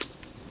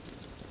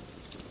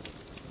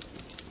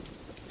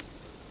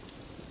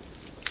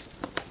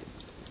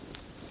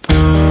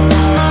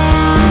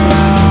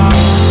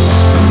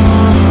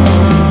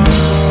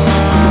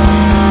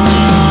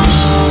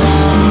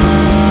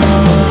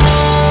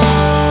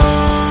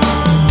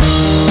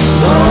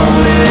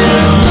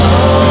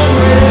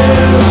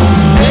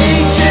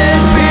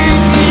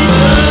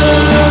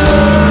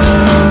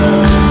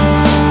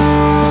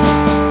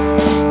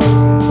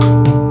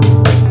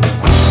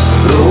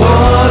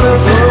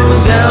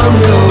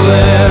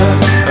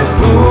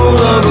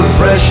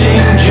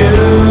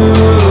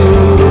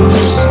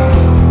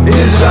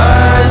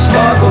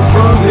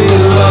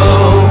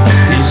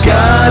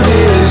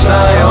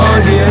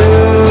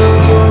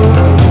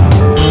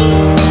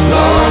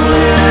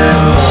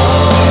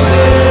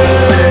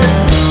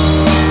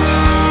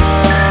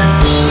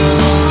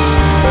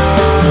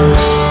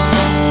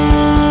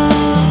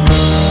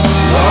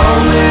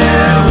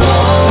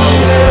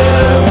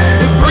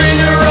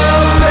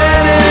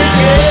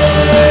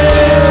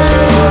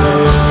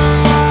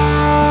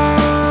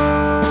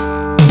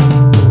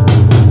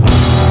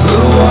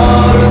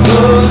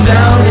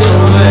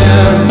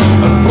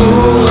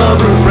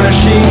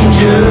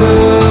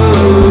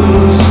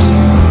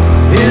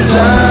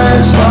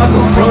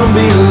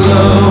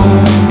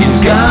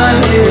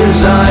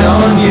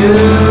you.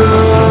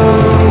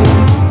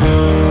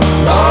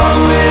 Long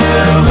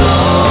live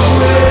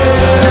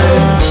Longrib.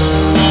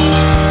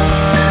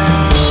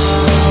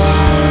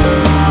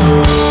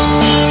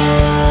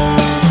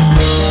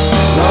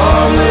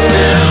 Long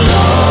live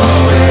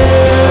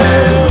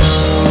Longrib.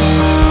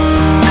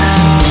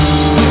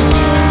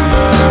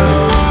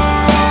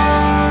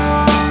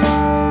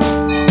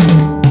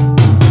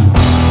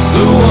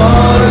 The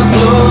water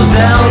flows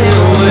down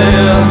your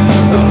well,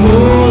 a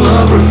pool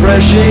of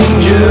refreshing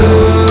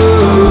juice.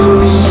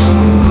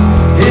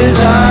 His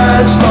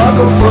eyes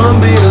sparkle from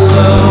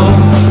below,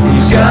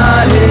 he's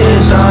got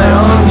his eye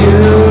on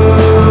you.